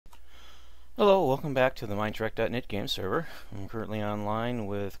Hello, welcome back to the Minetrek.net game server. I'm currently online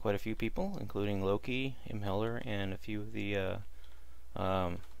with quite a few people, including Loki, Imheller, and a few of the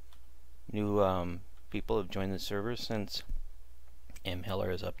new people have joined the server since Imheller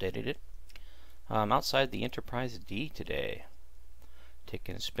has updated it. I'm outside the Enterprise D today,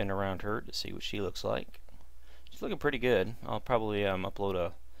 taking a spin around her to see what she looks like. She's looking pretty good. I'll probably upload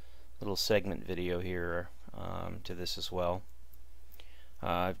a little segment video here to this as well.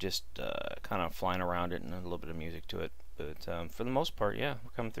 I've just kind of flying around it and a little bit of music to it. But for the most part, yeah,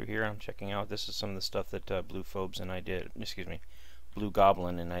 we're coming through here. I'm checking out. This is some of the stuff that Blue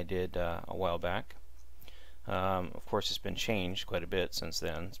Goblin and I did a while back. Of course, it's been changed quite a bit since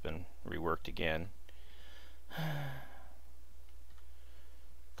then. It's been reworked again.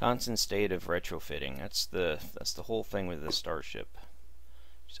 Constant state of retrofitting. That's the whole thing with this starship.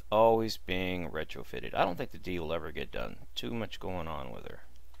 She's always being retrofitted. I don't think the D will ever get done. Too much going on with her.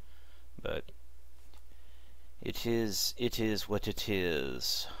 But it is what it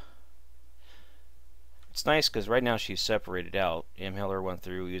is. It's nice because right now she's separated out. Imheller went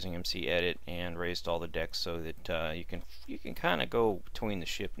through using MC Edit and raised all the decks so that you can kind of go between the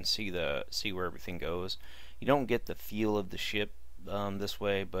ship and see where everything goes. You don't get the feel of the ship this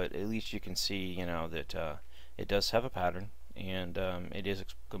way, but at least you can see, you know, that it does have a pattern. And it is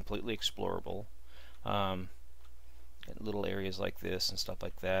completely explorable. Little areas like this and stuff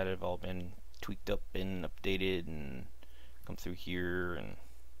like that have all been tweaked up and updated and come through here, and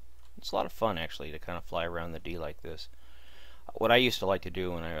it's a lot of fun actually to kind of fly around the D like this. What I used to like to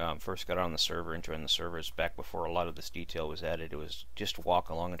do when I first got on the server and joined the servers back before a lot of this detail was added, it was just walk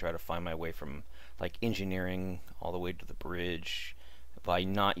along and try to find my way from like engineering all the way to the bridge by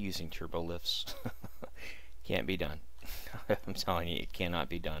not using turbo lifts. Can't be done. I'm telling you, it cannot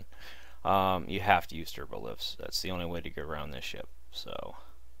be done. You have to use turbo lifts. That's the only way to get around this ship. So,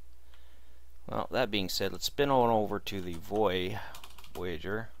 well, that being said, let's spin on over to the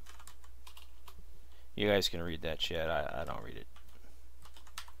Voyager. You guys can read that shit. I don't read it.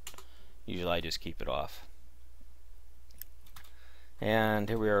 Usually I just keep it off. And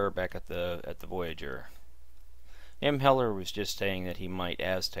here we are back at the Voyager. Imheller was just saying that he might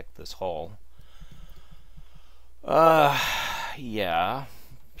Aztec this hull. Yeah,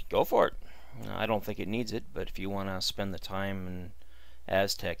 go for it. I don't think it needs it, but if you want to spend the time and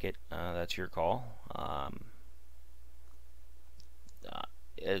Aztec it, that's your call.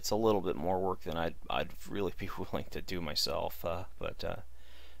 It's a little bit more work than I'd really be willing to do myself, but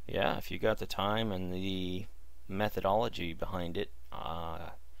yeah, if you got the time and the methodology behind it,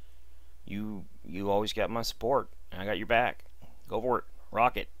 you always got my support. I got your back. Go for it.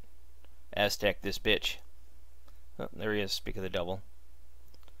 Rock it. Aztec this bitch. Oh, there he is, speak of the devil.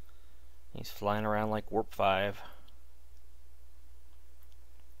 He's flying around like Warp 5.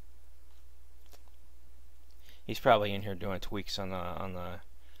 He's probably in here doing tweaks on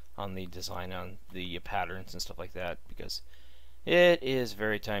the design, on the patterns and stuff like that, because it is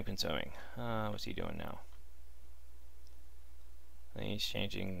very time consuming. What's he doing now? He's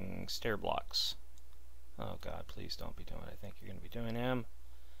changing stair blocks. Oh god, please don't be doing what I think you're going to be doing, him.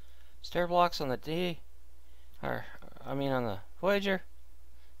 Stair blocks on the D? I mean on the Voyager?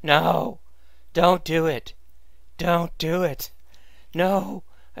 No! Don't do it! Don't do it! No!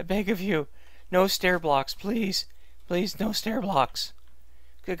 I beg of you! No stair blocks, please! Please, no stair blocks!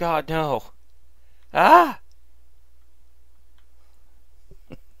 Good God, no! Ah!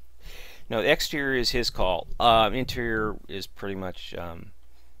 No, the exterior is his call. Interior is pretty much,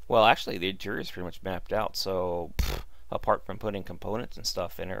 well, actually, the interior is pretty much mapped out, so, apart from putting components and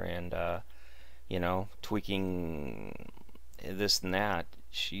stuff in her and, you know, tweaking this and that,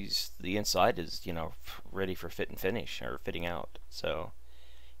 the inside is, you know, ready for fit and finish, or fitting out. So,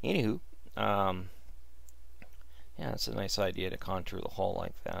 anywho, yeah, it's a nice idea to contour the hull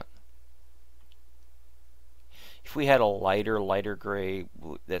like that. If we had a lighter gray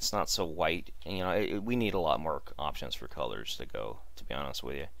that's not so white, you know, we need a lot more options for colors to go, to be honest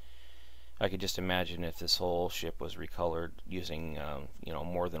with you. I could just imagine if this whole ship was recolored using, you know,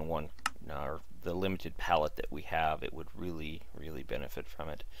 more than one, or the limited palette that we have, it would really benefit from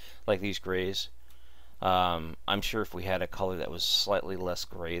it. Like these grays, I'm sure if we had a color that was slightly less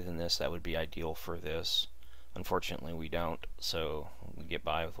gray than this, that would be ideal for this. Unfortunately, we don't, so we get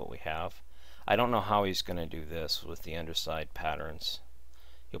by with what we have. I don't know how he's going to do this with the underside patterns.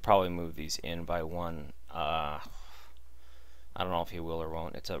 He'll probably move these in by one. I don't know if he will or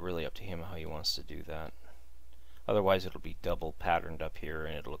won't. It's really up to him how he wants to do that. Otherwise, it'll be double patterned up here,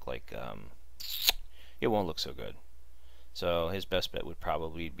 and it'll look like it won't look so good. So his best bet would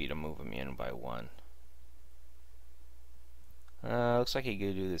probably be to move them in by one. Looks like he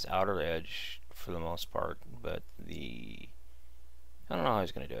could do this outer edge for the most part, but I don't know how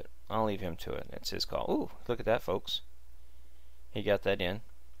he's going to do it. I'll leave him to it. It's his call. Ooh, look at that, folks. He got that in.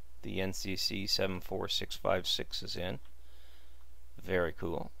 The NCC 74656 is in. Very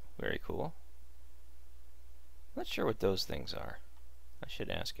cool. Very cool. Not sure what those things are. I should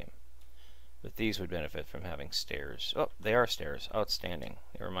ask him. But these would benefit from having stairs. Oh, they are stairs. Outstanding.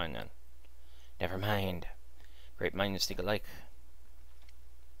 Never mind then. Never mind. Great minds think alike.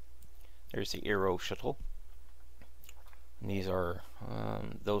 There's the Aero shuttle. And these are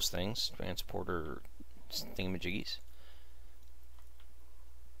those things. Transporter thingamajiggies.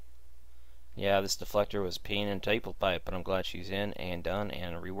 Yeah, this deflector was a pain in the taple pipe, but I'm glad she's in and done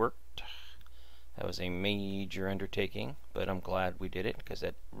and reworked. That was a major undertaking, but I'm glad we did it because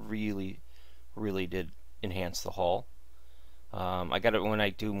that really did enhance the hull. I got it when I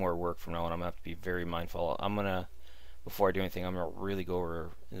do more work from now on. I'm gonna have to be very mindful. Before I do anything, I'm gonna really go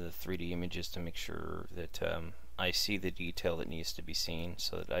over the 3D images to make sure that I see the detail that needs to be seen,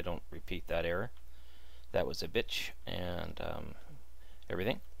 so that I don't repeat that error. That was a bitch, and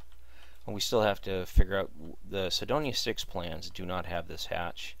everything. And we still have to figure out, the Sidonia 6 plans do not have this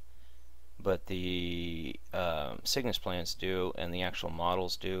hatch, but the Cygnus plans do, and the actual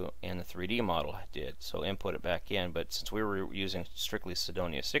models do, and the 3D model did. So input it back in, but since we were using strictly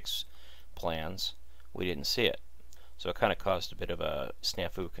Sidonia 6 plans, we didn't see it. So it kind of caused a bit of a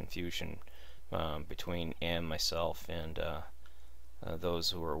snafu confusion between myself and those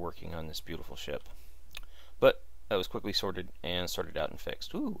who were working on this beautiful ship. But that was quickly sorted out and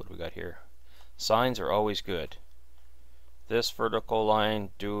fixed. Ooh, what do we got here? Signs are always good. This vertical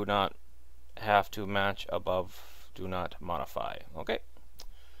line do not have to match above, do not modify. Okay.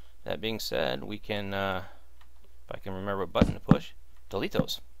 That being said, we can, if I can remember what button to push, delete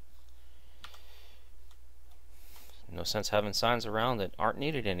those. No sense having signs around that aren't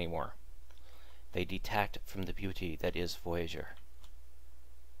needed anymore. They detract from the beauty that is Voyager.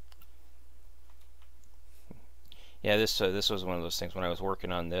 Yeah, this was one of those things when I was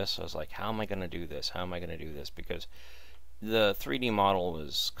working on this. I was like, how am I going to do this? How am I going to do this? Because the 3D model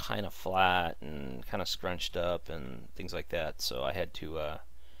was kind of flat and kind of scrunched up and things like that. So I had to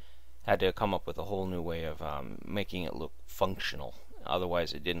come up with a whole new way of making it look functional.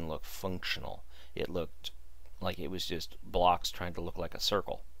 Otherwise, it didn't look functional. It looked like it was just blocks trying to look like a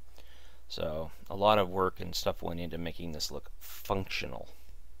circle. So a lot of work and stuff went into making this look functional.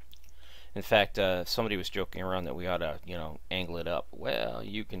 In fact, somebody was joking around that we ought to, angle it up. Well,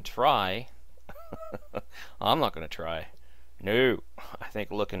 you can try. I'm not going to try. No, I think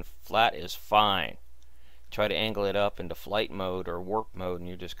looking flat is fine. Try to angle it up into flight mode or warp mode, and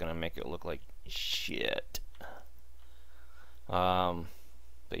you're just going to make it look like shit. But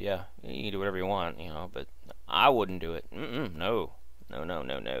yeah, you can do whatever you want, but I wouldn't do it. No. No, no,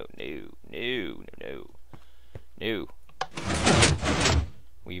 no, no, no, no, no, no.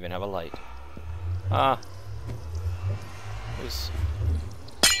 We even have a light.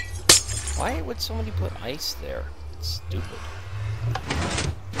 Why would somebody put ice there? It's stupid.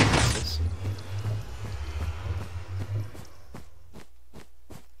 What's this?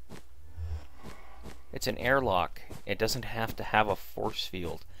 It's an airlock. It doesn't have to have a force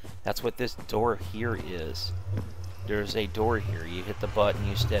field. That's what this door here is. There's a door here. You hit the button,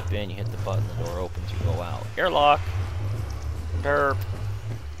 you step in, you hit the button, the door opens, you go out. Airlock! Derp!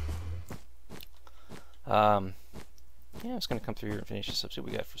 Yeah, I was going to come through here and finish this up. See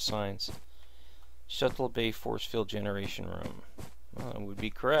what we got for signs. Shuttle Bay Force Field Generation Room. Well, that would be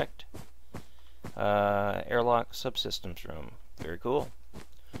correct. Airlock Subsystems Room. Very cool.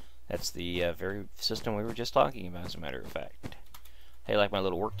 That's the very system we were just talking about, as a matter of fact. Hey, like my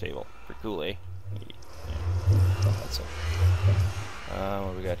little work table. Pretty cool, eh? Yeah. That's it.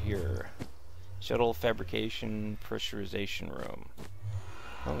 What do we got here? Shuttle Fabrication Pressurization Room.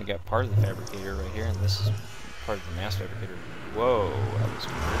 Well, we got part of the fabricator right here, and this is part of the mass fabricator. Whoa, that was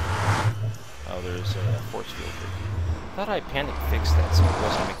weird. Oh, there's a force field here. I thought I panic fixed that so it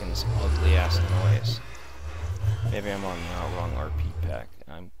wasn't making this ugly ass noise. Maybe I'm on the wrong RP pack.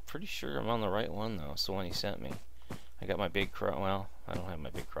 I'm pretty sure I'm on the right one though. It's the one he sent me. I got my big cross. Well, I don't have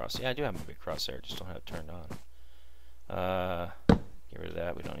my big cross. Yeah, I do have my big cross there. I just don't have it turned on. Get rid of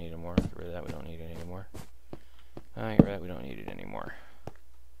that. We don't need it anymore. Get rid of that. We don't need it anymore. Get rid of that. We don't need it anymore.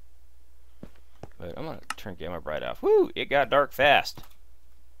 But I'm gonna turn gamma bright off. Woo! It got dark fast.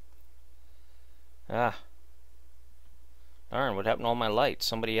 Ah. Darn, what happened to all my lights?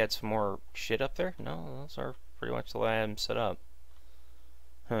 Somebody had some more shit up there? No, those are pretty much the way I had them set up.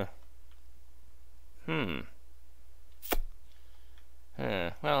 Huh.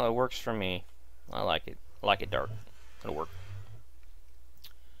 Well, it works for me. I like it. I like it dark. It'll work.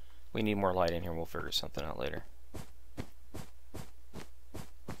 We need more light in here. We'll figure something out later.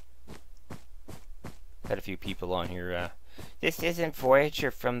 Had a few people on here. This isn't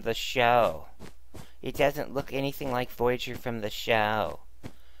Voyager from the show. It doesn't look anything like Voyager from the show.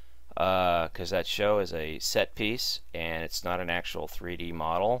 Because that show is a set piece, and it's not an actual 3D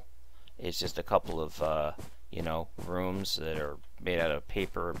model. It's just a couple of, you know, rooms that are made out of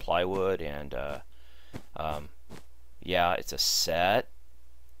paper and plywood, and, yeah, it's a set.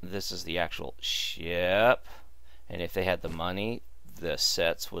 This is the actual ship, and if they had the money, the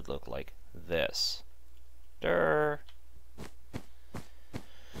sets would look like this. Durr.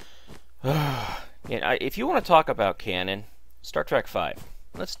 If you want to talk about canon, Star Trek V.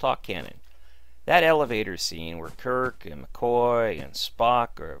 Let's talk canon. That elevator scene where Kirk and McCoy and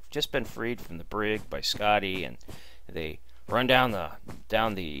Spock have just been freed from the brig by Scotty, and they run down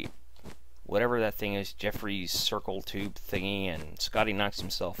the whatever that thing is, Jeffrey's circle tube thingy, and Scotty knocks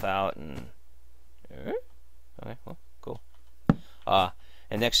himself out, and okay, well, cool. And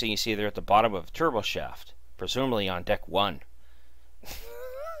next thing you see, they're at the bottom of a turbo shaft, presumably on deck 1.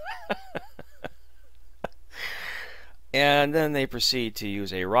 And then they proceed to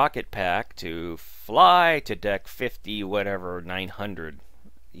use a rocket pack to fly to deck 50, whatever, 900,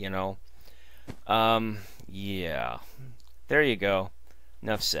 you know. Yeah. There you go.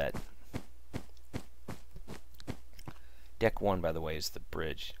 Enough said. Deck 1, by the way, is the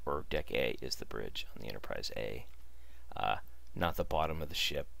bridge, or deck A is the bridge on the Enterprise A. Not the bottom of the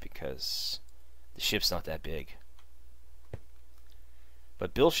ship, because the ship's not that big.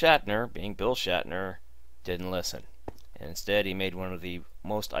 But Bill Shatner, being Bill Shatner, didn't listen. And instead, he made one of the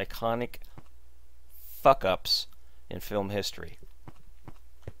most iconic fuck-ups in film history.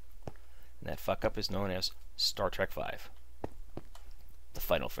 And that fuck-up is known as Star Trek V, The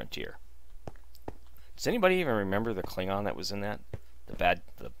Final Frontier. Does anybody even remember the Klingon that was in that? The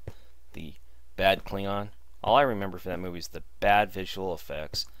bad Klingon? All I remember from that movie is the bad visual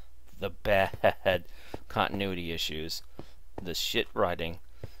effects, the bad continuity issues, the shit writing.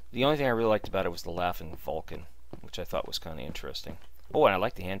 The only thing I really liked about it was the laughing Vulcan, which I thought was kind of interesting. Oh, and I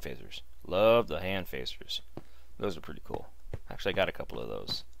like the hand phasers. Love the hand phasers. Those are pretty cool. Actually, I got a couple of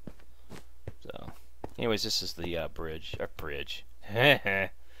those. So, anyways, this is the bridge.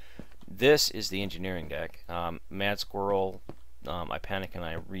 This is the engineering deck. Mad Squirrel, iPanic, and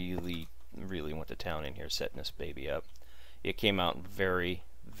I really went to town in here setting this baby up. It came out very,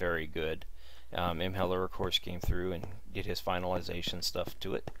 very good. M. Heller, of course, came through and did his finalization stuff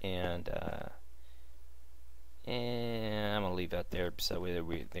to it, and I'm going to leave that there so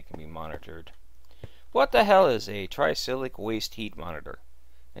that they can be monitored. What the hell is a tricyclic waste heat monitor?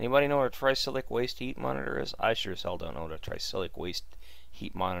 Anybody know what a tricyclic waste heat monitor is? I sure as hell don't know what a tricyclic waste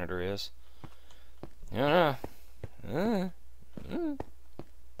heat monitor is. I don't know.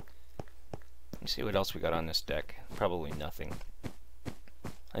 Let's see what else we got on this deck. Probably nothing.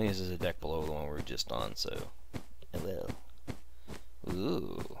 I think this is a deck below the one we were just on, so... Hello.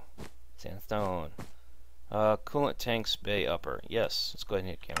 Ooh. Sandstone. Coolant tanks bay upper. Yes, let's go ahead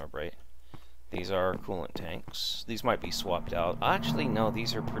and hit camera bright. These are coolant tanks. These might be swapped out. Actually, no,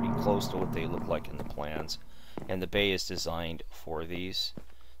 these are pretty close to what they look like in the plans. And the bay is designed for these.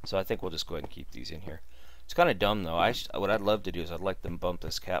 So I think we'll just go ahead and keep these in here. It's kind of dumb, though. What I'd love to do is I'd like them bump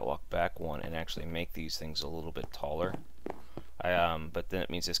this catwalk back one and actually make these things a little bit taller. But then it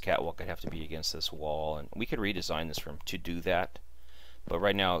means this catwalk would have to be against this wall. And we could redesign this room to do that. But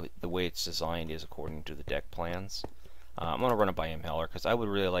right now, the way it's designed is according to the deck plans. I'm going to run it by M. Heller because I would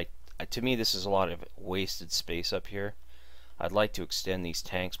really like... to me, this is a lot of wasted space up here. I'd like to extend these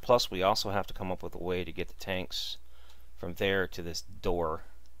tanks. Plus, we also have to come up with a way to get the tanks from there to this door.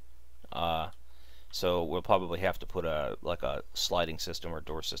 So we'll probably have to put a sliding system or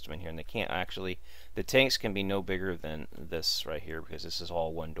door system in here. And they can't actually... The tanks can be no bigger than this right here because this is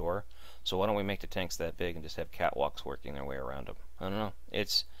all one door. So why don't we make the tanks that big and just have catwalks working their way around them? I don't know.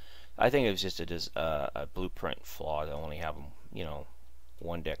 I think it was just a blueprint flaw to only have them, you know,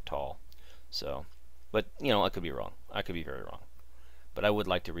 one deck tall. So, but you know, I could be wrong. I could be very wrong. But I would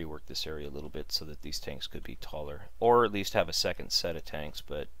like to rework this area a little bit so that these tanks could be taller, or at least have a second set of tanks.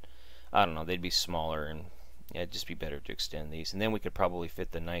 But I don't know, they'd be smaller, and yeah, it'd just be better to extend these. And then we could probably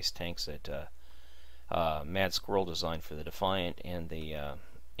fit the nice tanks that Mad Squirrel designed for the Defiant and the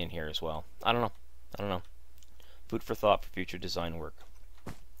in here as well. I don't know. Food for thought for future design work.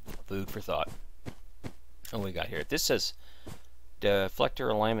 Food for thought. Oh, we got here. This says deflector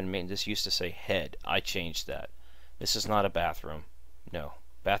alignment maintenance. This used to say head. I changed that. This is not a bathroom. No.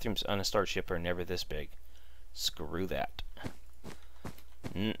 Bathrooms on a starship are never this big. Screw that.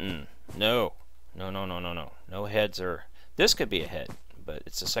 No. No heads are... This could be a head, but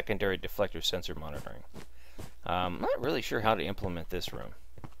it's a secondary deflector sensor monitoring. I'm not really sure how to implement this room.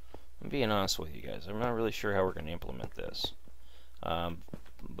 I'm being honest with you guys. I'm not really sure how we're going to implement this,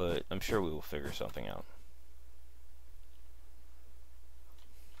 but I'm sure we will figure something out.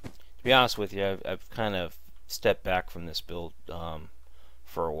 To be honest with you, I've kind of stepped back from this build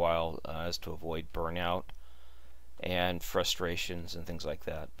for a while as to avoid burnout and frustrations and things like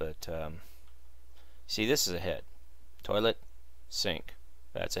that. But see, this is a head. Toilet, sink.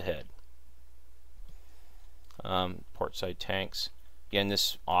 That's a head. Port side tanks. Again,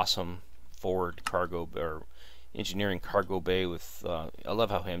 this awesome forward cargo or engineering cargo bay with. I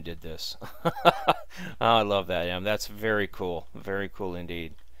love how Ham did this. Oh, I love that, Ham. That's very cool. Very cool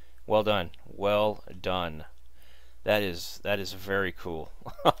indeed. Well done. Well done. That is very cool.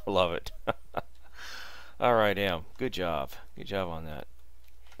 Love it. All right, Ham. Good job. Good job on that.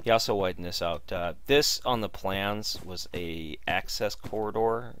 He also widened this out. This on the plans was a access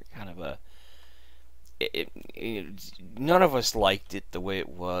corridor, kind of a. None of us liked it the way it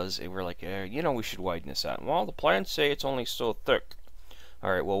was. And we're like, you know, we should widen this out. Well, the plans say it's only so thick.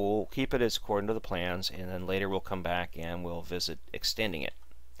 All right, well, we'll keep it as according to the plans, and then later we'll come back and we'll visit extending it.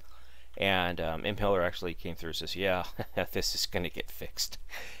 And Impeller actually came through and says, yeah, this is going to get fixed.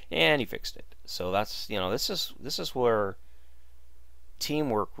 And he fixed it. So that's, you know, this is where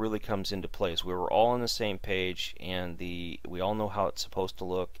teamwork really comes into place. We were all on the same page, and we all know how it's supposed to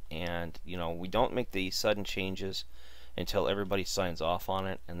look, and you know, we don't make the sudden changes until everybody signs off on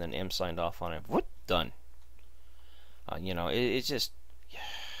it, and then M signed off on it. What? Done. You know, it's just you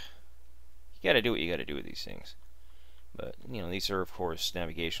got to do what you got to do with these things. But you know, these are of course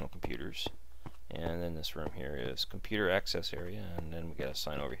navigational computers, and then this room here is computer access area, and then we got a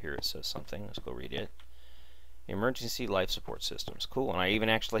sign over here. It says something. Let's go read it. Emergency life support systems. Cool. And I even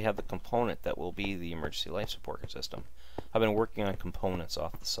actually have the component that will be the emergency life support system. I've been working on components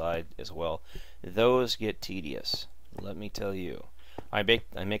off the side as well. Those get tedious, let me tell you. I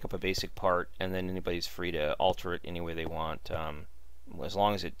make up a basic part, and then anybody's free to alter it any way they want, as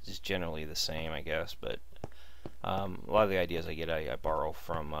long as it's generally the same, I guess. But a lot of the ideas I get, I borrow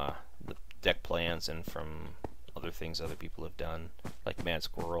from the deck plans and from other things other people have done, like Mad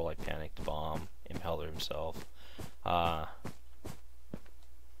Squirrel, I Panicked Bomb, Impeller himself. Actually,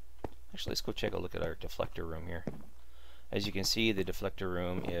 let's go check a look at our deflector room here. As you can see, the deflector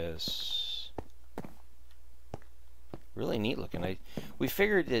room is really neat looking. We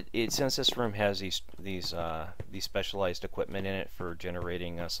figured that since this room has these specialized equipment in it for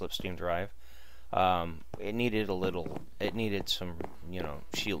generating a slipstream drive, it needed some, you know,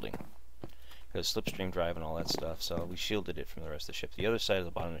 shielding. Because slipstream drive and all that stuff, so we shielded it from the rest of the ship. The other side of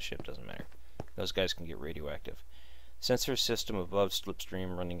the bottom of the ship doesn't matter. Those guys can get radioactive. Sensor system above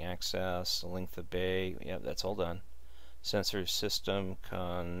slipstream running access, length of bay, yeah, that's all done. Sensor system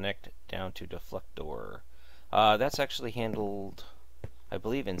connect down to deflector. That's actually handled, I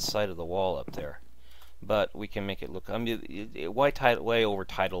believe, inside of the wall up there. But we can make it look, I mean, why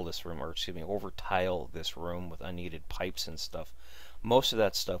over-title this room, or excuse me, over-tile this room with unneeded pipes and stuff. Most of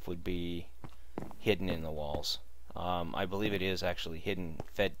that stuff would be hidden in the walls. I believe it is actually hidden,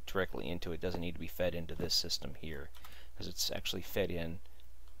 fed directly into it. Doesn't need to be fed into this system here, because it's actually fed in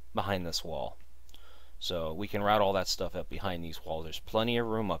behind this wall. So we can route all that stuff up behind these walls. There's plenty of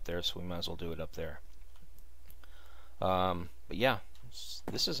room up there, so we might as well do it up there. But yeah,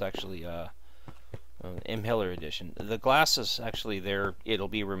 this is actually Impeller edition. The glass is actually there. It'll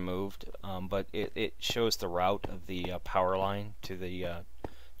be removed, but it shows the route of the power line to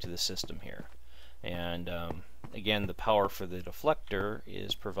the system here. And again, the power for the deflector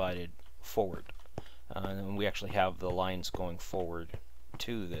is provided forward, and we actually have the lines going forward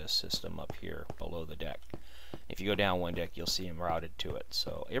to this system up here below the deck. If you go down one deck, you'll see them routed to it.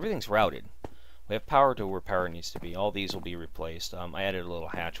 So everything's routed. We have power to where power needs to be. All these will be replaced. I added a little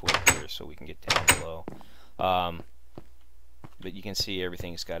hatchway here so we can get down below. But you can see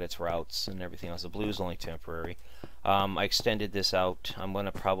everything's got its routes and everything else. The blue is only temporary. I extended this out. I'm going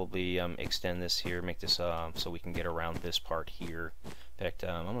to probably extend this here, make this so we can get around this part here. In fact,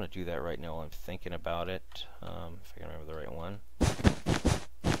 I'm going to do that right now while I'm thinking about it, if I can remember the right one.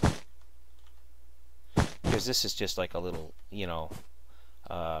 Because this is just like a little, you know,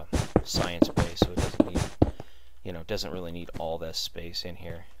 science base, so it doesn't need, you know, doesn't really need all this space in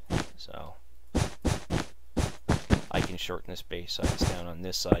here. So I can shorten this base size down on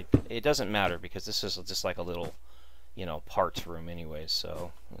this side. It doesn't matter because this is just like a little, you know, parts room anyways.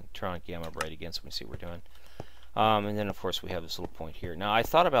 So I'll turn on gamma bright again so we can see what we're doing. And then of course we have this little point here. Now I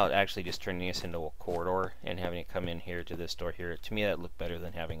thought about actually just turning this into a corridor and having it come in here to this door here. To me that looked better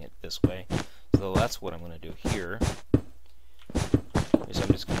than having it this way. So that's what I'm going to do here. is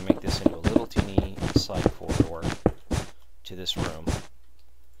I'm just going to make this into a little teeny side corridor to this room,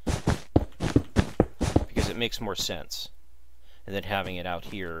 because it makes more sense. And then having it out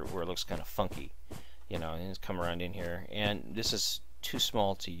here where it looks kind of funky, you know, and it's come around in here. And this is too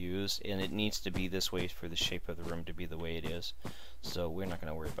small to use, and it needs to be this way for the shape of the room to be the way it is. So we're not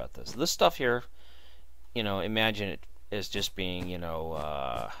going to worry about this. This stuff here, you know, imagine it as just being, you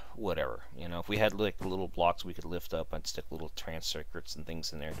know, whatever. You know, if we had like little blocks we could lift up and stick little trans circuits and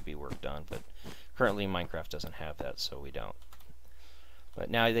things in there to be worked on, but currently Minecraft doesn't have that, so we don't. But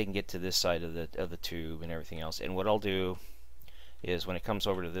now they can get to this side of the tube and everything else. And what I'll do is when it comes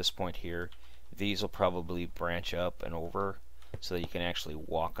over to this point here, these will probably branch up and over so that you can actually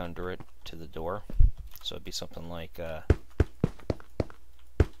walk under it to the door. So it'd be something like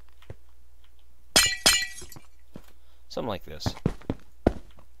this,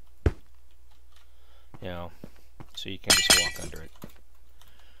 you know, so you can just walk under it.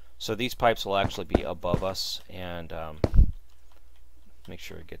 So these pipes will actually be above us, and make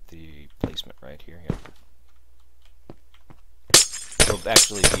sure I get the placement right here. Yep. They'll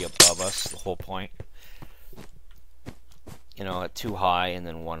actually be above us, the whole point. You know, at 2 high and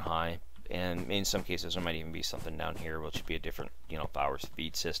then 1 high, and in some cases there might even be something down here which would be a different, you know, power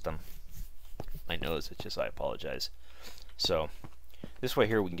speed system. My nose itches, I apologize. So this way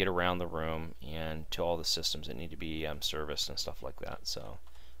here we can get around the room and to all the systems that need to be serviced and stuff like that. So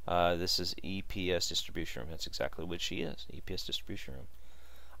this is EPS distribution room. That's exactly what she is, EPS distribution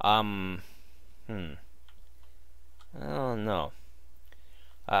room. Oh no,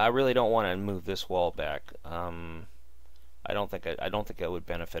 I really don't want to move this wall back. I don't think it would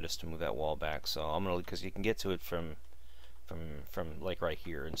benefit us to move that wall back. So I'm gonna, because you can get to it from like right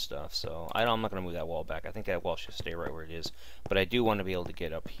here and stuff. So I'm not gonna move that wall back. I think that wall should stay right where it is. But I do want to be able to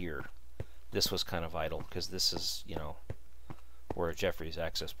get up here. This was kind of vital because this is, you know, where Jeffrey's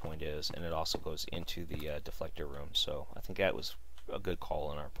access point is, and it also goes into the deflector room. So I think that was a good call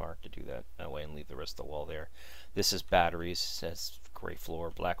on our part to do that way and leave the rest of the wall there. This is batteries. That's gray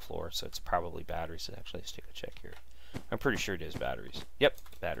floor, black floor, so it's probably batteries. Actually, let's take a check here. I'm pretty sure it is batteries. Yep,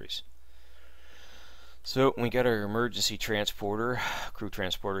 batteries. So we got our emergency transporter, crew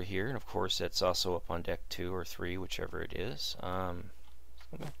transporter here, and of course that's also up on deck 2 or 3, whichever it is. Let's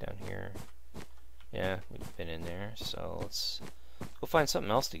go back down here. Yeah, we've been in there, so let's go find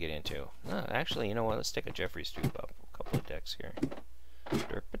something else to get into. Actually, you know what? Let's stick a Jeffrey's tube up a couple of decks here.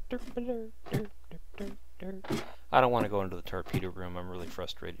 I don't want to go into the torpedo room. I'm really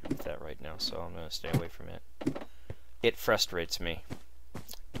frustrated with that right now, so I'm going to stay away from it. It frustrates me.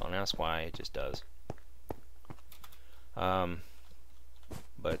 Don't ask why, it just does.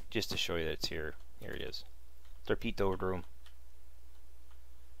 But just to show you that it's here, here it is. Torpedo room.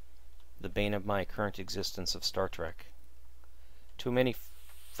 The bane of my current existence of Star Trek. Too many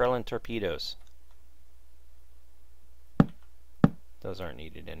Frelin torpedoes. Those aren't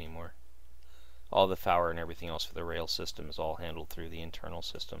needed anymore. All the power and everything else for the rail system is all handled through the internal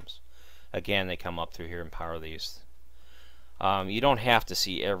systems. Again, they come up through here and power these. You don't have to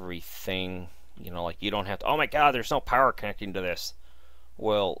see everything, you know, like you don't have to, oh my god, there's no power connecting to this.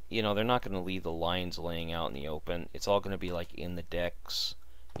 Well, you know, they're not going to leave the lines laying out in the open. It's all going to be like in the decks.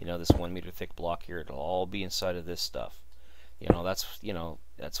 You know, this 1 meter thick block here, it'll all be inside of this stuff. You know,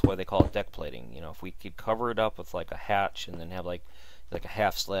 that's why they call it deck plating. You know, if we could cover it up with like a hatch and then have like a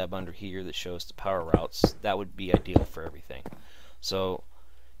half slab under here that shows the power routes, that would be ideal for everything. So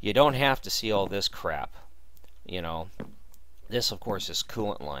you don't have to see all this crap. You know, this of course is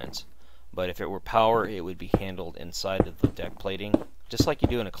coolant lines, but if it were power, it would be handled inside of the deck plating, just like you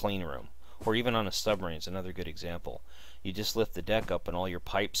do in a clean room, or even on a submarine is another good example. You just lift the deck up and all your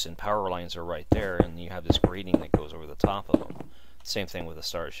pipes and power lines are right there, and you have this grating that goes over the top of them. Same thing with a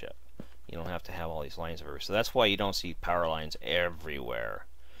starship. You don't have to have all these lines everywhere. So that's why you don't see power lines everywhere.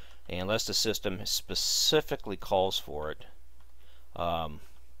 And unless the system specifically calls for it,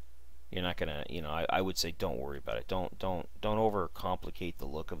 you're not gonna, you know, I would say don't worry about it. Don't overcomplicate the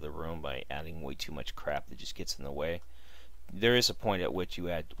look of the room by adding way too much crap that just gets in the way. There is a point at which you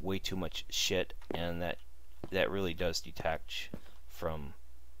add way too much shit, and that really does detach from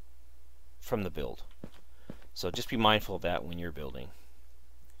the build. So just be mindful of that when you're building.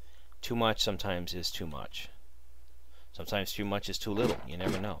 Too much sometimes is too much. Sometimes too much is too little. You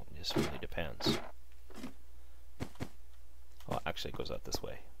never know. It just really depends. Well, actually it goes out this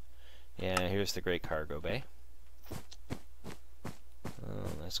way. Yeah, here's the great cargo bay.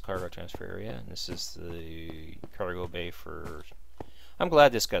 That's cargo transfer area, and this is the cargo bay for... I'm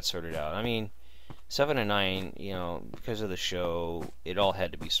glad this got sorted out. I mean, 7 and 9, you know, because of the show, it all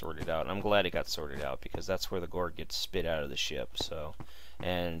had to be sorted out. And I'm glad it got sorted out because that's where the gore gets spit out of the ship. So,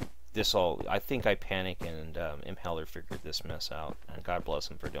 and this all, I think iPanic and Impeller figured this mess out, and God bless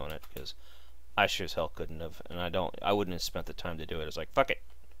them for doing it because I sure as hell couldn't have, and I wouldn't have spent the time to do it. It's like, fuck it,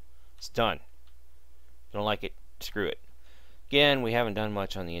 it's done. Don't like it, screw it. Again, we haven't done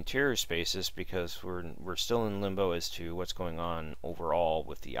much on the interior spaces because we're still in limbo as to what's going on overall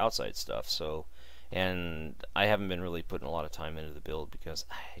with the outside stuff. So, and I haven't been really putting a lot of time into the build because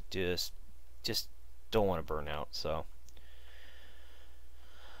I just don't want to burn out. So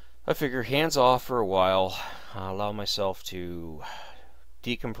I figure hands off for a while, allow myself to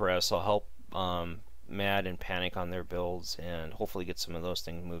decompress. I'll help Mad and Panic on their builds and hopefully get some of those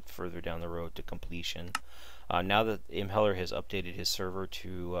things moved further down the road to completion. Now that Impeller has updated his server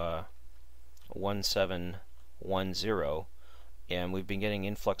to 1710, and we've been getting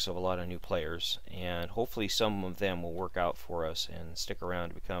influx of a lot of new players, and hopefully some of them will work out for us and stick around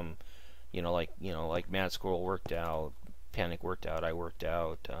to become, like Mad Squirrel worked out, Panic worked out, I worked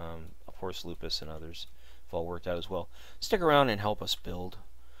out, of course Lupus and others have all worked out as well. Stick around and help us build.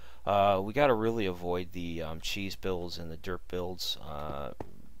 We got to really avoid the cheese builds and the derp builds.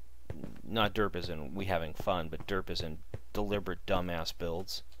 Not derp as in we having fun, but derp as in deliberate dumbass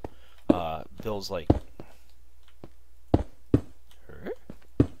builds. Builds like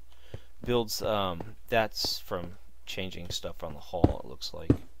that's from changing stuff on the hull. It looks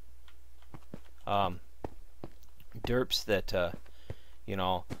like derps that you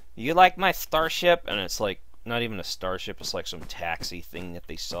like my starship, and it's like not even a starship. It's like some taxi thing that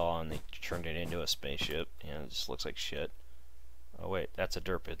they saw and they turned it into a spaceship. And it just looks like shit. Oh wait, that's a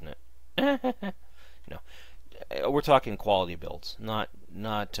derp, isn't it? No, we're talking quality builds, not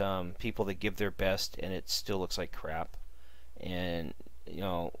people that give their best and it still looks like crap. And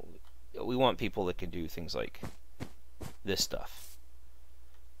we want people that can do things like this stuff.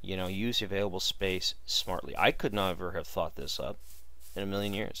 Use available space smartly. I could never have thought this up in a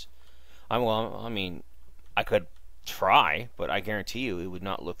million years. I mean, I could try, but I guarantee you it would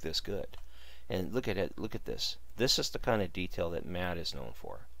not look this good. And look at it. Look at this. This is the kind of detail that Mad is known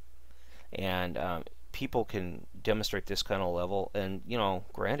for. And people can demonstrate this kind of level. And,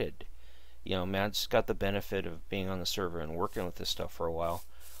 granted, Mad's got the benefit of being on the server and working with this stuff for a while.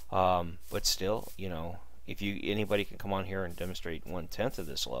 But still, if anybody can come on here and demonstrate 1/10 of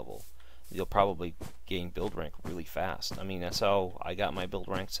this level, you'll probably gain build rank really fast. I mean, that's how I got my build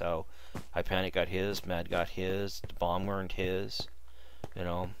ranks. How iPanic got his, Mad got his, the Bomb earned his.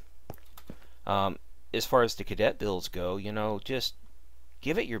 As far as the cadet builds go, just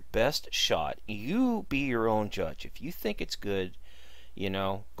give it your best shot. You be your own judge. If you think it's good,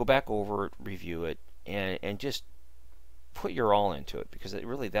 go back over it, review it, and just put your all into it, because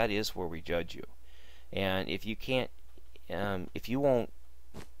that is where we judge you. And if you can't, if you won't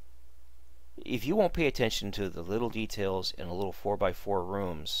pay attention to the little details in a little 4x4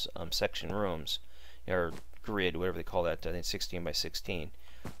 rooms, section rooms, or grid, whatever they call that, I think 16 by 16,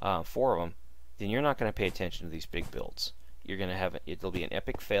 4 of them, then you're not going to pay attention to these big builds. You're going to have it'll be an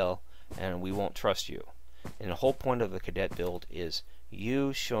epic fail, and we won't trust you. And the whole point of the cadet build is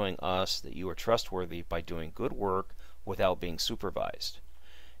you showing us that you are trustworthy by doing good work without being supervised.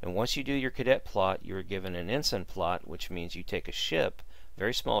 And once you do your cadet plot, you're given an ensign plot, which means you take a ship,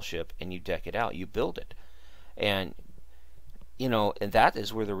 very small ship, and you deck it out. You build it. And and that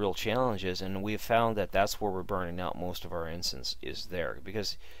is where the real challenge is, and we've found that that's where we're burning out most of our ensigns, is there.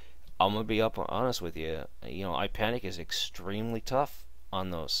 Because I'm going to be honest with you, iPanic is extremely tough on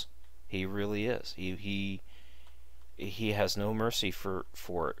those. He really is. He has no mercy for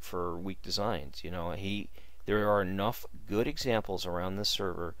weak designs. There are enough good examples around this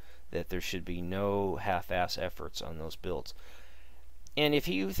server that there should be no half-ass efforts on those builds. And if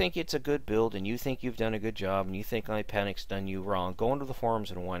you think it's a good build and you think you've done a good job and you think iPanic's done you wrong, going to the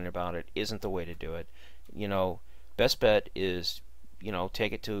forums and whining about it isn't the way to do it. Best bet is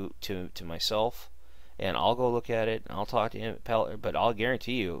take it to myself, and I'll go look at it and I'll talk to him. But I'll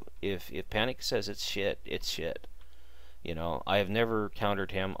guarantee you, if Panic says it's shit, it's shit. I have never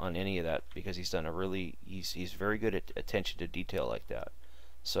countered him on any of that because he's done he's very good at attention to detail like that.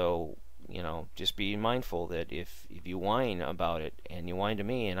 So just be mindful that if you whine about it and you whine to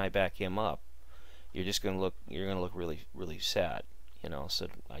me and I back him up, you're gonna look really, really sad. So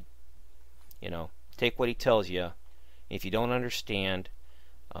take what he tells you. If you don't understand,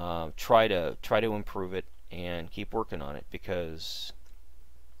 try to improve it and keep working on it, because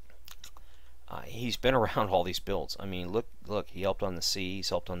he's been around all these builds. I mean, look, he helped on the C, he's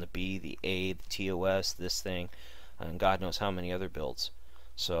helped on the B, the A, the TOS, this thing, and God knows how many other builds.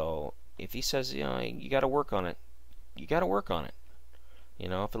 So if he says, you know, you got to work on it, you got to work on it. You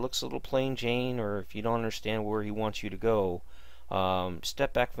know, if it looks a little plain Jane, or if you don't understand where he wants you to go,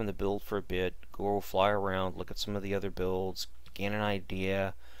 step back from the build for a bit, go fly around, look at some of the other builds, gain an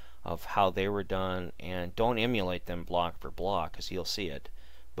idea of how they were done, and don't emulate them block for block, because he'll see it.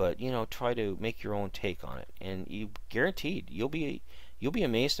 But you know, try to make your own take on it, and you guaranteed you'll be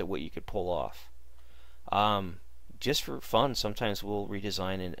amazed at what you could pull off. Just for fun, sometimes we'll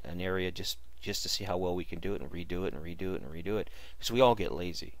redesign an area just to see how well we can do it, and redo it and redo it and redo it, because we all get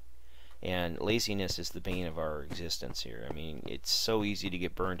lazy. And laziness is the bane of our existence here. I mean, it's so easy to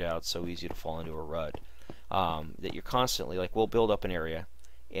get burned out, so easy to fall into a rut, that you're constantly, like, we'll build up an area,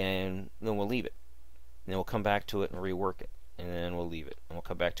 and then we'll leave it. And then we'll come back to it and rework it. And then we'll leave it. And we'll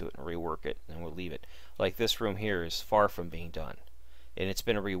come back to it and rework it, and we'll leave it. Like this room here is far from being done. And it's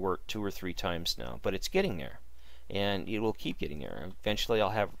been reworked 2 or 3 times now, but it's getting there. And it will keep getting there. Eventually I'll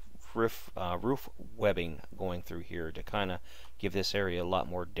have roof webbing going through here to kind of give this area a lot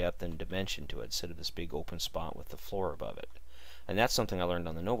more depth and dimension to it, instead of this big open spot with the floor above it. And that's something I learned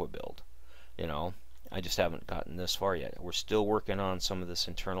on the Nova build. You know, I just haven't gotten this far yet. We're still working on some of this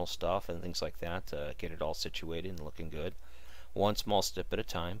internal stuff and things like that to get it all situated and looking good. One small step at a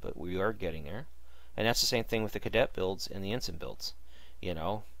time, but we are getting there. And that's the same thing with the cadet builds and the ensign builds. You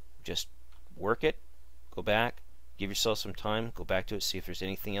know, just work it, go back, give yourself some time, go back to it, see if there's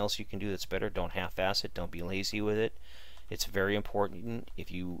anything else you can do that's better. Don't half-ass it, don't be lazy with it. It's very important.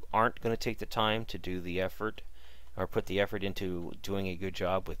 If you aren't going to take the time to do the effort, or put the effort into doing a good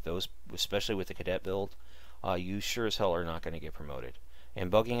job with those, especially with the cadet build, you sure as hell are not going to get promoted.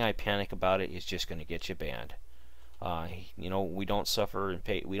 And bugging eye panic about it is just going to get you banned. You know, we don't suffer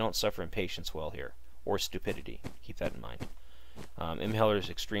impatience well here, or stupidity. Keep that in mind. Imheller is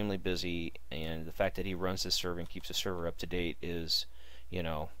extremely busy, and the fact that he runs this server and keeps the server up to date is, you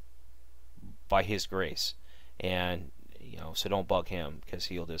know, by his grace. And you know, so don't bug him, because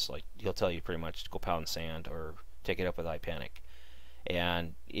he'll tell you pretty much to go pound sand or take it up with iPanic.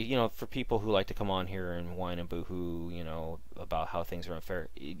 And you know, for people who like to come on here and whine and boo-hoo, you know, about how things are unfair,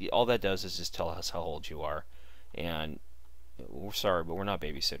 all that does is just tell us how old you are. And we're sorry, but we're not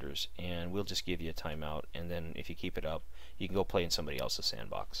babysitters, and we'll just give you a timeout, and then if you keep it up, you can go play in somebody else's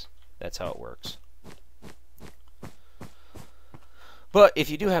sandbox. That's how it works. But if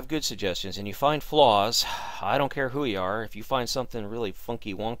you do have good suggestions and you find flaws, I don't care who you are, if you find something really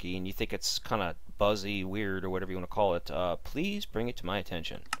funky wonky and you think it's kind of buzzy, weird, or whatever you want to call it, please bring it to my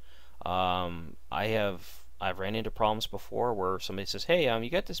attention. I've ran into problems before where somebody says, hey, you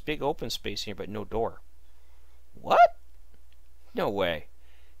got this big open space here but no door. What? No way.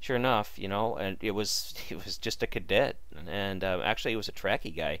 Sure enough, you know, and it was just a cadet, and actually it was a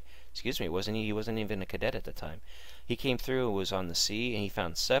tracky guy. Excuse me, he wasn't even a cadet at the time. He came through, was on the sea, and he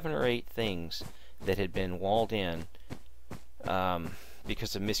found 7 or 8 things that had been walled in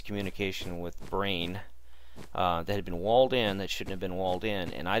because of miscommunication with Brain, that had been walled in that shouldn't have been walled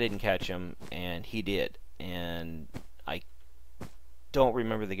in, and I didn't catch him, and he did. And I don't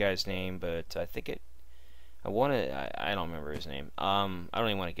remember the guy's name, but I think I don't remember his name. I don't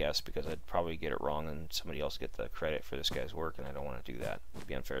even want to guess, because I'd probably get it wrong and somebody else get the credit for this guy's work, and I don't want to do that. It'd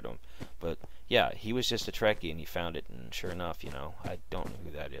be unfair to him. But yeah, he was just a Trekkie, and he found it, and sure enough, you know, I don't know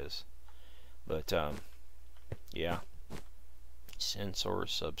who that is. But yeah, sensor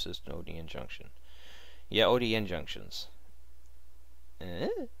subsystem ODN junction. Yeah, ODN junctions.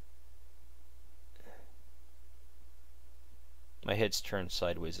 My head's turned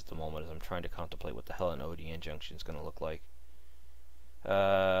sideways at the moment as I'm trying to contemplate what the hell an ODN junction is going to look like.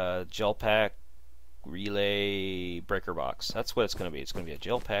 Gel pack relay breaker box. That's what it's going to be. It's going to be a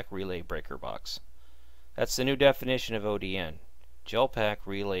gel pack relay breaker box. That's the new definition of ODN. Gel pack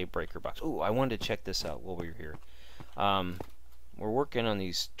relay breaker box. Ooh, I wanted to check this out while we were here. We're working on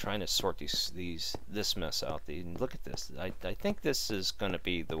these, trying to sort this mess out. Look at this. I think this is going to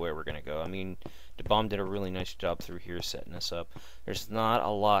be the way we're going to go. I mean, the bomb did a really nice job through here setting us up. There's not a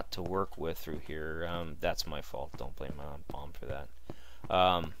lot to work with through here. That's my fault. Don't blame my bomb for that.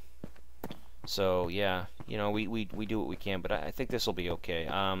 So yeah, you know, we do what we can, but I think this will be okay.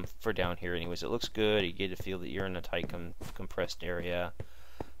 For down here, anyways, it looks good. You get to feel that you're in a tight compressed area.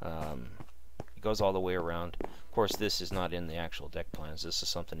 It goes all the way around. Of course, this is not in the actual deck plans. This is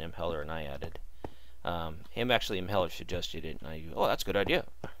something Imheller and I added. Imheller suggested it, and oh, that's a good idea.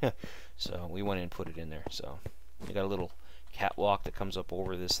 So we went in and put it in there. So you got a little catwalk that comes up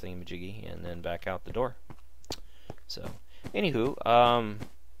over this thingamajiggy and then back out the door. So, anywho,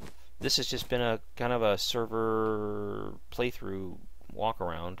 this has just been a kind of a server playthrough walk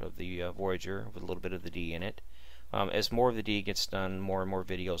around of the Voyager with a little bit of the D in it. As more of the D gets done, more and more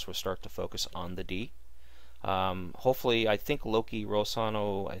videos will start to focus on the D. Hopefully, I think Loki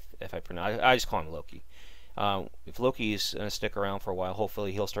Rosano, if I pronounce, I just call him Loki. If Loki's going to stick around for a while,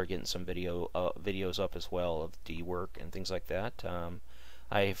 hopefully he'll start getting some videos up as well of D work and things like that.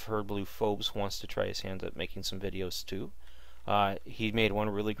 I've heard Blue Phobes wants to try his hand at making some videos too. He made one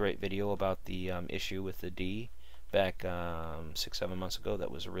really great video about the issue with the D back 6-7 months ago.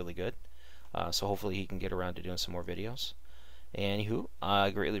 That was really good. So hopefully he can get around to doing some more videos. Anywho,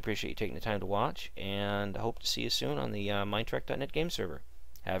 I greatly appreciate you taking the time to watch, and I hope to see you soon on the Minetrek.net game server.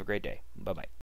 Have a great day. Bye-bye.